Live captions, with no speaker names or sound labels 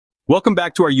Welcome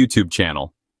back to our YouTube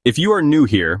channel. If you are new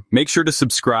here, make sure to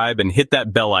subscribe and hit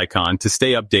that bell icon to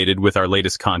stay updated with our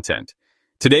latest content.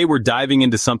 Today we're diving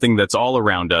into something that's all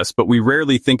around us, but we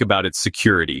rarely think about its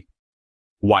security.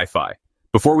 Wi-Fi.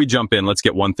 Before we jump in, let's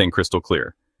get one thing crystal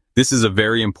clear. This is a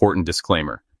very important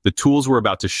disclaimer. The tools we're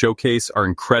about to showcase are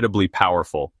incredibly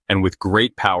powerful, and with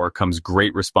great power comes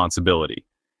great responsibility.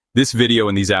 This video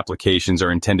and these applications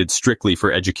are intended strictly for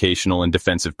educational and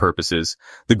defensive purposes.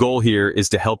 The goal here is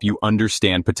to help you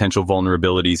understand potential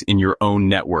vulnerabilities in your own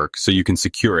network so you can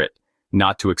secure it,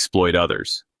 not to exploit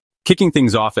others. Kicking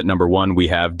things off at number 1, we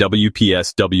have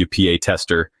WPS WPA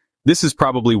Tester. This is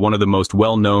probably one of the most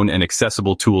well-known and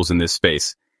accessible tools in this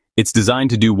space. It's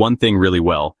designed to do one thing really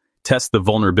well: test the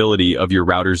vulnerability of your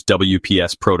router's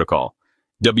WPS protocol.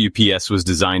 WPS was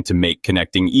designed to make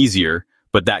connecting easier,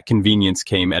 but that convenience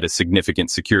came at a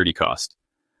significant security cost.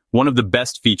 One of the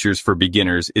best features for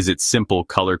beginners is its simple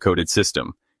color-coded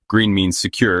system. Green means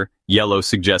secure, yellow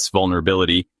suggests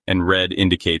vulnerability, and red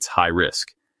indicates high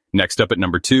risk. Next up at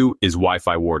number 2 is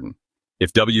Wi-Fi Warden.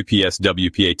 If WPS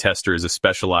WPA Tester is a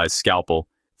specialized scalpel,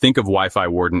 think of Wi-Fi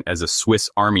Warden as a Swiss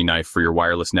Army knife for your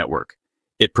wireless network.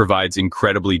 It provides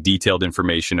incredibly detailed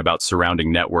information about surrounding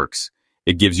networks.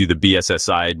 It gives you the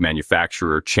BSSI,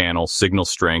 manufacturer, channel, signal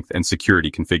strength, and security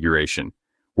configuration.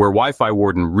 Where Wi-Fi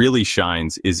Warden really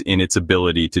shines is in its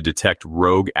ability to detect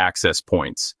rogue access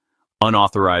points,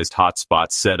 unauthorized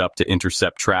hotspots set up to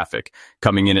intercept traffic.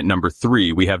 Coming in at number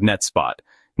 3, we have NetSpot.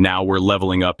 Now we're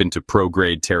leveling up into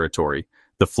pro-grade territory.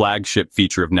 The flagship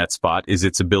feature of NetSpot is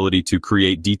its ability to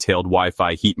create detailed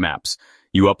Wi-Fi heat maps.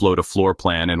 You upload a floor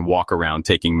plan and walk around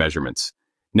taking measurements.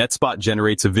 NetSpot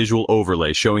generates a visual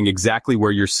overlay showing exactly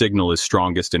where your signal is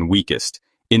strongest and weakest,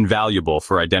 invaluable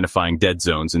for identifying dead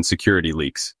zones and security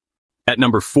leaks. At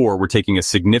number 4, we're taking a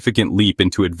significant leap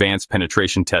into advanced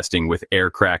penetration testing with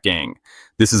AirCrackAng.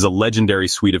 This is a legendary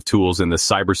suite of tools in the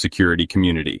cybersecurity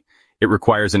community. It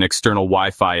requires an external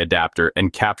Wi-Fi adapter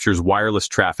and captures wireless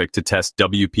traffic to test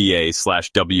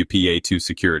WPA/WPA2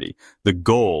 security. The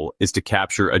goal is to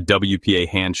capture a WPA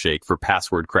handshake for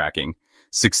password cracking.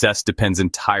 Success depends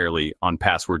entirely on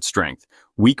password strength.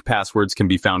 Weak passwords can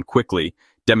be found quickly,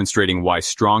 demonstrating why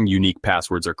strong, unique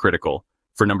passwords are critical.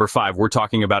 For number 5, we're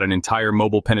talking about an entire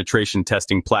mobile penetration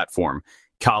testing platform,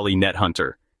 Kali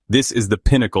NetHunter. This is the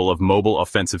pinnacle of mobile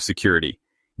offensive security.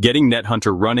 Getting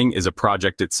NetHunter running is a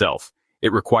project itself.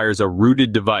 It requires a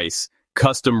rooted device,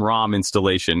 custom ROM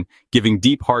installation, giving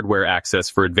deep hardware access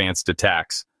for advanced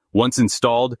attacks. Once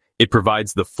installed, it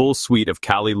provides the full suite of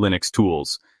Kali Linux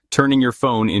tools, turning your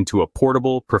phone into a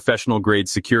portable, professional-grade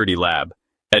security lab.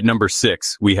 At number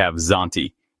 6, we have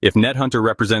Zonti. If NetHunter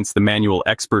represents the manual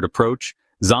expert approach,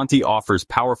 Zonti offers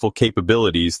powerful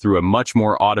capabilities through a much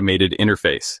more automated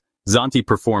interface. Zonti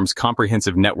performs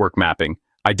comprehensive network mapping,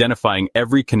 identifying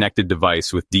every connected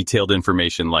device with detailed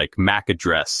information like MAC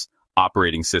address,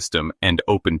 operating system, and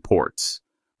open ports.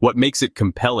 What makes it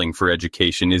compelling for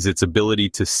education is its ability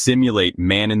to simulate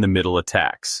man-in-the-middle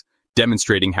attacks,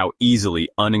 demonstrating how easily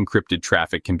unencrypted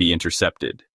traffic can be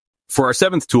intercepted. For our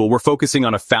 7th tool, we're focusing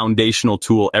on a foundational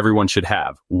tool everyone should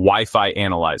have: Wi-Fi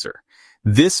Analyzer.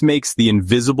 This makes the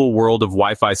invisible world of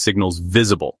Wi-Fi signals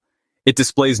visible. It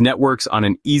displays networks on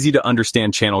an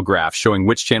easy-to-understand channel graph showing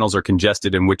which channels are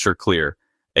congested and which are clear,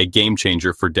 a game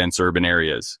changer for dense urban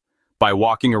areas. By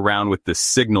walking around with the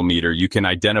signal meter, you can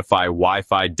identify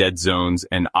Wi-Fi dead zones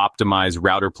and optimize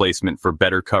router placement for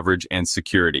better coverage and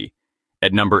security.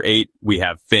 At number 8, we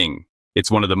have Fing. It's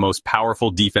one of the most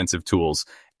powerful defensive tools,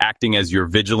 acting as your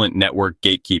vigilant network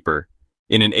gatekeeper.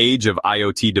 In an age of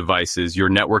IoT devices, your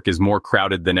network is more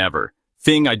crowded than ever.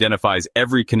 Fing identifies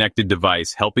every connected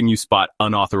device, helping you spot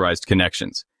unauthorized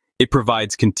connections. It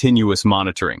provides continuous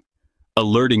monitoring,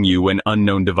 alerting you when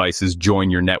unknown devices join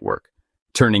your network,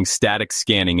 turning static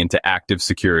scanning into active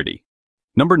security.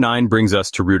 Number 9 brings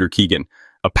us to Router Keegan,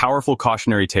 a powerful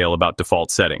cautionary tale about default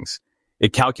settings.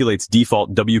 It calculates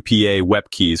default WPA WEP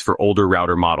keys for older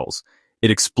router models. It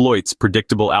exploits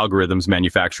predictable algorithms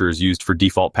manufacturers used for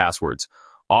default passwords,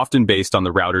 often based on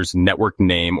the router's network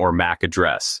name or MAC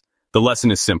address. The lesson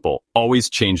is simple: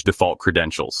 always change default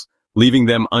credentials. Leaving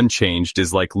them unchanged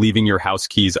is like leaving your house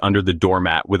keys under the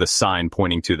doormat with a sign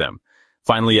pointing to them.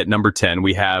 Finally, at number 10,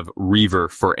 we have Reaver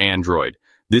for Android.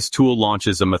 This tool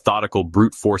launches a methodical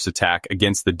brute force attack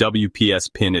against the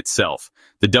WPS pin itself.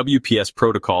 The WPS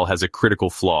protocol has a critical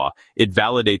flaw. It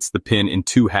validates the pin in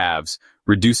 2 halves,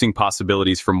 reducing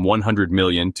possibilities from 100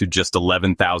 million to just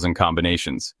 11,000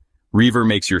 combinations. Reaver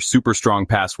makes your super strong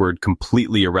password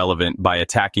completely irrelevant by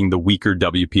attacking the weaker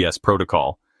WPS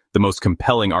protocol, the most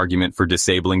compelling argument for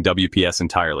disabling WPS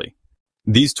entirely.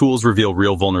 These tools reveal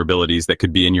real vulnerabilities that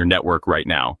could be in your network right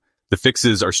now. The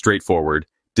fixes are straightforward.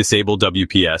 Disable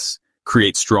WPS,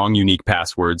 create strong unique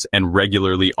passwords, and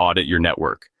regularly audit your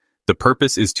network. The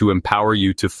purpose is to empower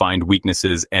you to find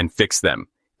weaknesses and fix them.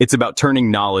 It's about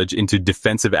turning knowledge into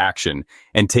defensive action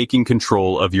and taking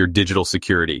control of your digital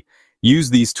security. Use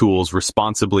these tools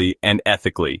responsibly and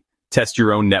ethically. Test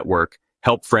your own network,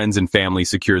 help friends and family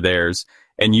secure theirs,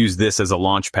 and use this as a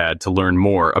launchpad to learn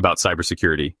more about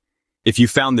cybersecurity. If you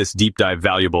found this deep dive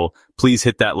valuable, please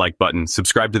hit that like button,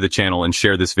 subscribe to the channel, and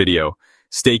share this video.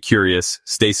 Stay curious,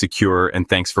 stay secure, and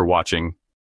thanks for watching.